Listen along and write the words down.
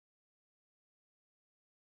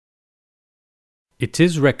It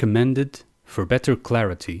is recommended, for better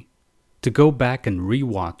clarity, to go back and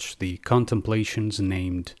rewatch the contemplations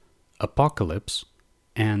named Apocalypse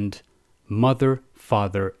and Mother,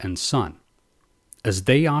 Father, and Son, as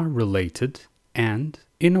they are related and,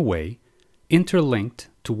 in a way, interlinked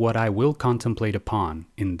to what I will contemplate upon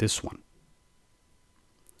in this one.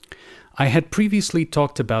 I had previously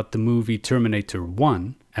talked about the movie Terminator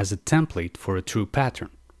 1 as a template for a true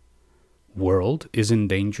pattern. World is in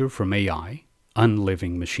danger from AI,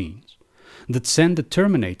 unliving machines, that send the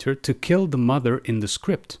Terminator to kill the mother in the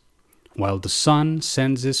script, while the son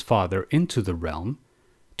sends his father into the realm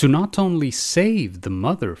to not only save the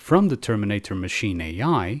mother from the Terminator machine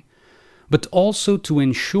AI, but also to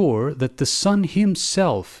ensure that the son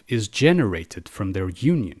himself is generated from their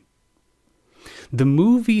union. The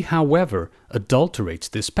movie, however, adulterates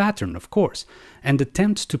this pattern, of course, and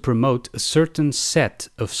attempts to promote a certain set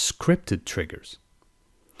of scripted triggers.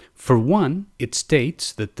 For one, it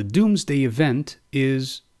states that the doomsday event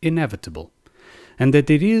is inevitable, and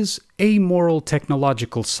that it is amoral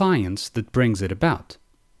technological science that brings it about.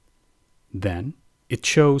 Then, it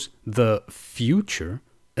shows the future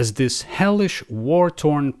as this hellish,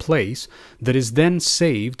 war-torn place that is then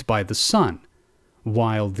saved by the son,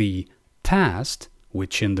 while the past,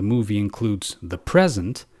 which in the movie includes the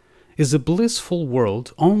present, is a blissful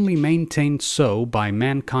world only maintained so by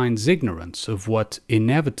mankind's ignorance of what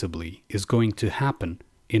inevitably is going to happen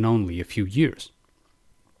in only a few years.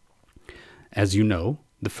 As you know,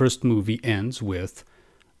 the first movie ends with,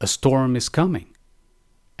 "A storm is coming,"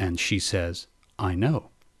 and she says, "I know."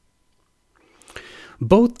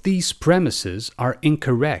 Both these premises are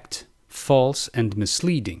incorrect, false, and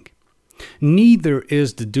misleading. Neither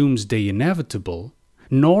is the doomsday inevitable,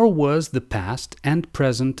 nor was the past and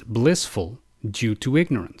present blissful due to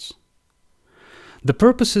ignorance. The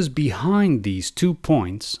purposes behind these 2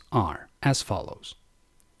 points are as follows.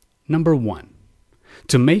 Number 1.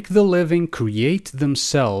 To make the living create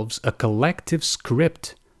themselves a collective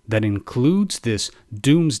script that includes this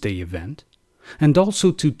doomsday event, and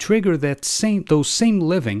also to trigger those same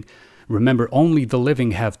living, remember only the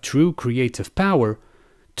living have true creative power,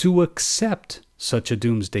 to accept such a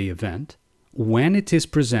doomsday event when it is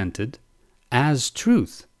presented as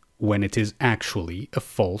truth, when it is actually a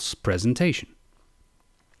false presentation.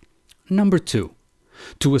 Number 2,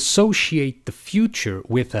 to associate the future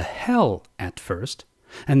with a hell at first,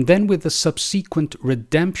 and then with the subsequent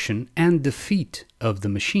redemption and defeat of the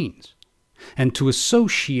machines, and to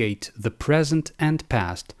associate the present and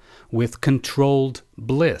past with controlled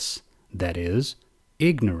bliss, that is,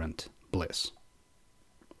 ignorant bliss.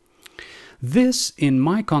 This, in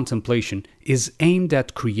my contemplation, is aimed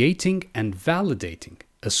at creating and validating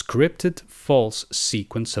a scripted false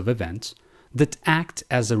sequence of events that act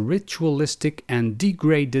as a ritualistic and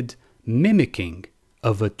degraded mimicking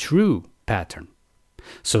of a true pattern,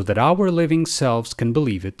 so that our living selves can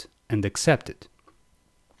believe it and accept it.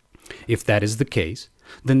 If that is the case,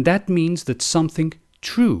 then that means that something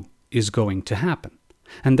true is going to happen,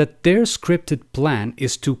 and that their scripted plan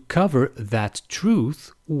is to cover that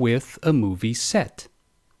truth with a movie set.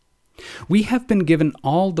 We have been given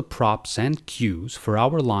all the props and cues for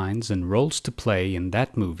our lines and roles to play in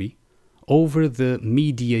that movie over the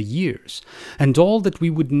media years, and all that we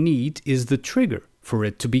would need is the trigger for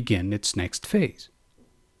it to begin its next phase.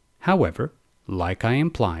 However, like I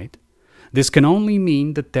implied, this can only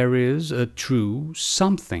mean that there is a true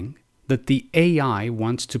something that the AI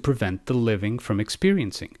wants to prevent the living from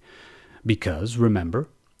experiencing. Because, remember,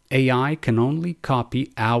 AI can only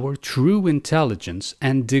copy our true intelligence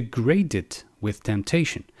and degrade it with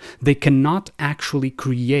temptation. They cannot actually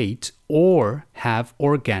create or have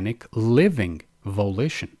organic living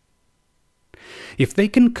volition. If they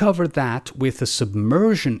can cover that with a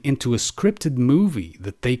submersion into a scripted movie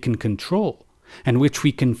that they can control and which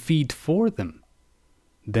we can feed for them,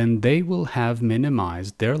 then they will have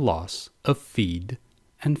minimized their loss of feed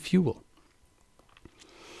and fuel.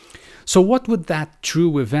 So what would that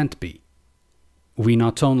true event be? We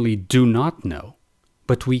not only do not know,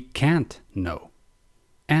 but we can't know,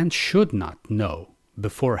 and should not know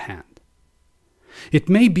beforehand. It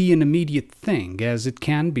may be an immediate thing, as it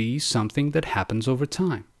can be something that happens over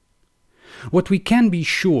time. What we can be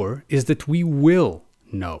sure is that we will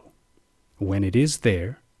know when it is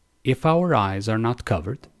there, if our eyes are not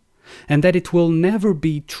covered, and that it will never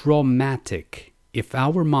be traumatic if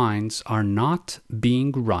our minds are not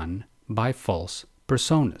being run by false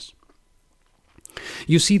personas.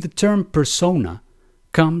 You see, the term persona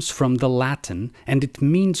comes from the Latin, and it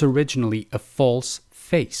means originally a false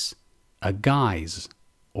face, a guise,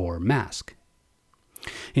 or mask.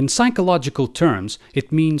 In psychological terms,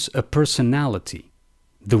 it means a personality,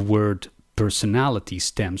 The word personality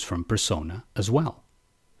stems from persona as well.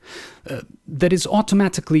 That is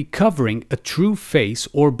automatically covering a true face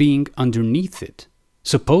or being underneath it,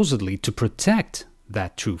 supposedly to protect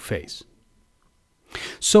that true face.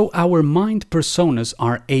 So our mind personas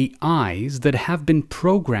are AIs that have been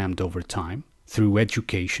programmed over time through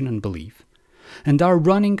education and belief, and are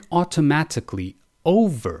running automatically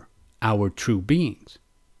over our true beings.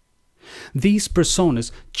 These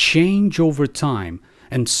personas change over time,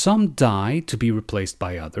 and some die to be replaced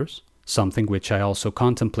by others, something which I also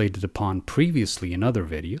contemplated upon previously in other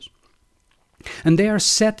videos. And they are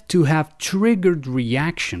said to have triggered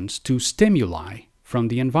reactions to stimuli from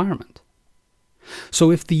the environment.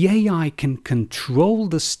 So if the AI can control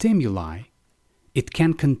the stimuli, it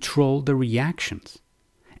can control the reactions,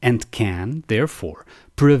 and can, therefore,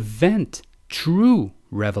 prevent true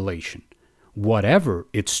revelation, whatever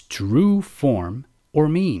its true form or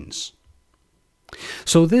means.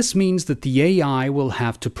 So this means that the AI will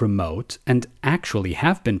have to promote, and actually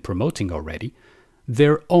have been promoting already,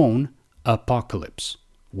 their own apocalypse,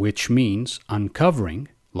 which means uncovering,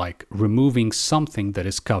 like removing something that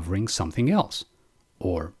is covering something else,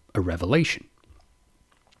 or a revelation.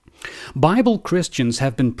 Bible Christians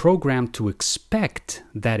have been programmed to expect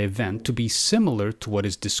that event to be similar to what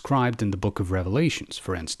is described in the book of Revelations,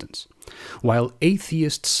 for instance, while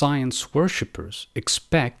atheist science worshippers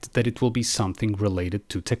expect that it will be something related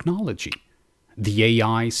to technology. The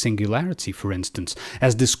AI singularity, for instance,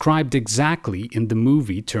 as described exactly in the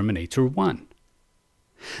movie Terminator 1.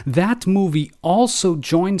 That movie also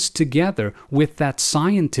joins together with that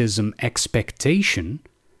scientism expectation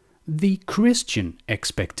the Christian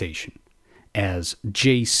expectation, as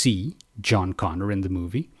JC, John Connor in the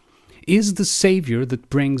movie, is the savior that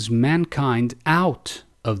brings mankind out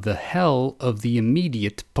of the hell of the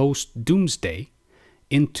immediate post-doomsday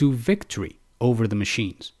into victory over the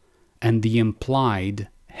machines, and the implied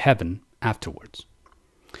heaven afterwards.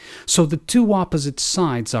 So the two opposite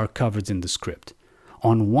sides are covered in the script.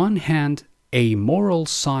 On one hand, a moral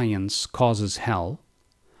science causes hell.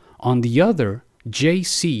 On the other,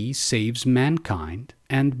 JC saves mankind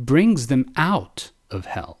and brings them out of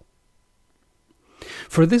hell.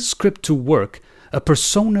 For this script to work, a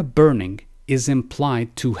persona burning is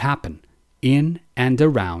implied to happen in and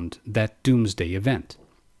around that doomsday event.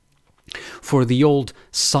 For the old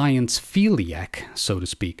science-philiac, so to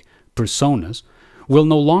speak, personas will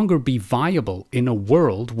no longer be viable in a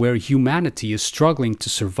world where humanity is struggling to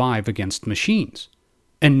survive against machines.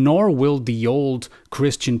 And nor will the old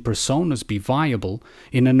Christian personas be viable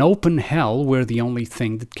in an open hell where the only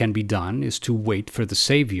thing that can be done is to wait for the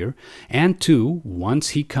Savior and to, once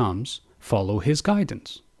he comes, follow his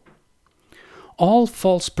guidance. All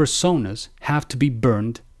false personas have to be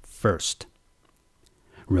burned first.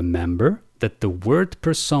 Remember that the word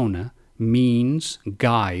persona means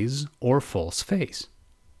guise or false face.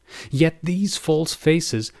 Yet these false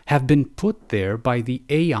faces have been put there by the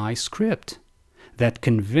AI script that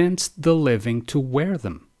convinced the living to wear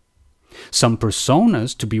them. Some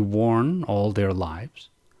personas to be worn all their lives,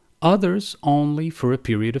 others only for a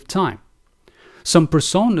period of time. Some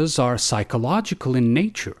personas are psychological in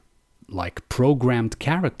nature, like programmed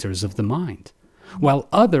characters of the mind, while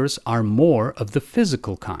others are more of the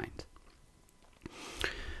physical kind.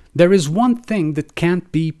 There is one thing that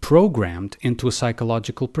can't be programmed into a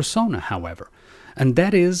psychological persona, however, and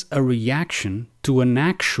that is a reaction to an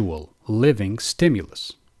actual living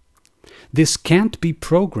stimulus. This can't be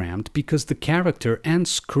programmed because the character and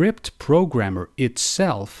script programmer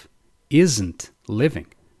itself isn't living,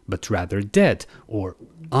 but rather dead, or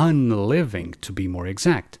unliving to be more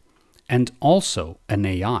exact, and also an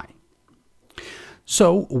AI.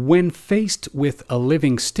 So, when faced with a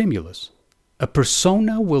living stimulus, a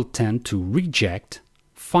persona will tend to reject,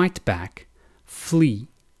 fight back, flee,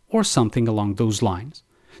 or something along those lines,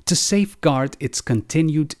 to safeguard its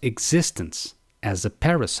continued existence as a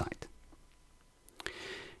parasite.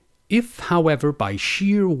 If, however, by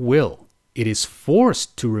sheer will it is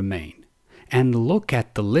forced to remain and look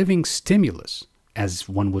at the living stimulus as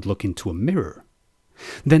one would look into a mirror,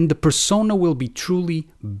 then the persona will be truly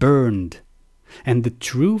burned, and the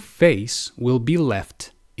true face will be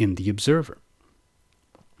left in the observer.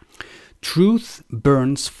 Truth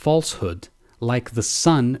burns falsehood like the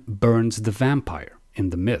sun burns the vampire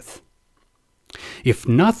in the myth. If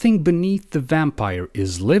nothing beneath the vampire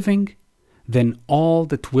is living, then all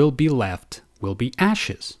that will be left will be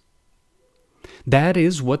ashes. That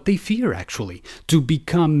is what they fear, actually, to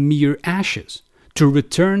become mere ashes, to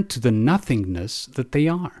return to the nothingness that they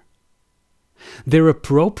are. Their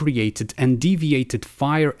appropriated and deviated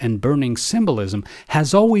fire and burning symbolism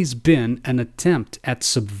has always been an attempt at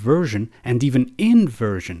subversion and even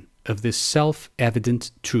inversion of this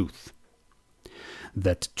self-evident truth.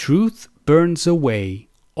 That truth burns away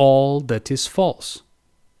all that is false.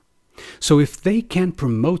 So if they can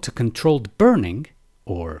promote a controlled burning,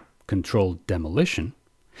 or controlled demolition,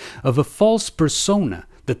 of a false persona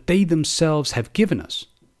that they themselves have given us,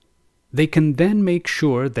 they can then make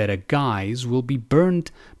sure that a guise will be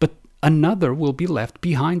burned, but another will be left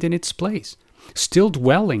behind in its place, still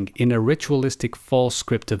dwelling in a ritualistic false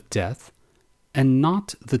script of death, and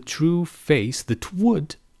not the true face that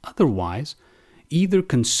would, otherwise, either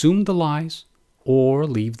consume the lies or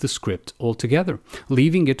leave the script altogether,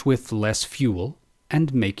 leaving it with less fuel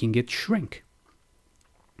and making it shrink.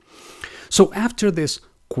 So after this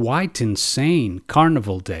quite insane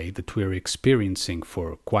carnival day that we're experiencing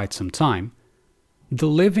for quite some time, the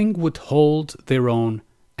living would hold their own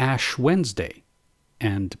Ash Wednesday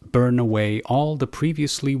and burn away all the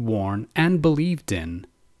previously worn and believed in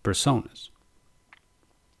personas.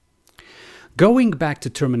 Going back to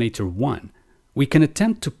Terminator 1, we can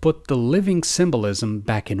attempt to put the living symbolism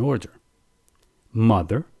back in order.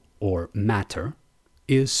 Mother, or matter,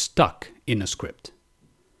 is stuck in a script.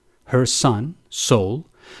 Her son, soul,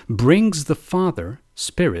 brings the father,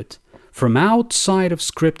 spirit, from outside of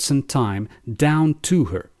scripts and time down to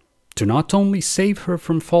her, to not only save her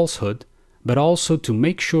from falsehood, but also to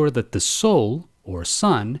make sure that the soul, or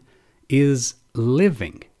son, is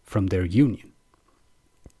living from their union.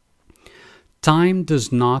 Time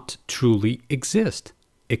does not truly exist,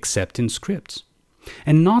 except in scripts.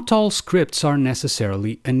 And not all scripts are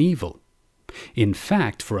necessarily an evil. In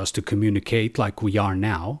fact, for us to communicate like we are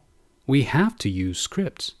now, we have to use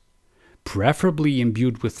scripts, preferably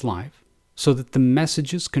imbued with life, so that the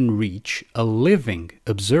messages can reach a living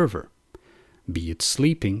observer, be it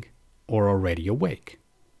sleeping or already awake.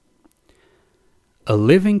 A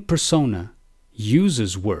living persona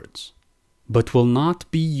uses words, but will not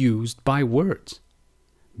be used by words,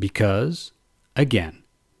 because, again,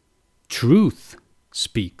 truth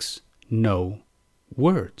speaks no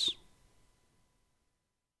words.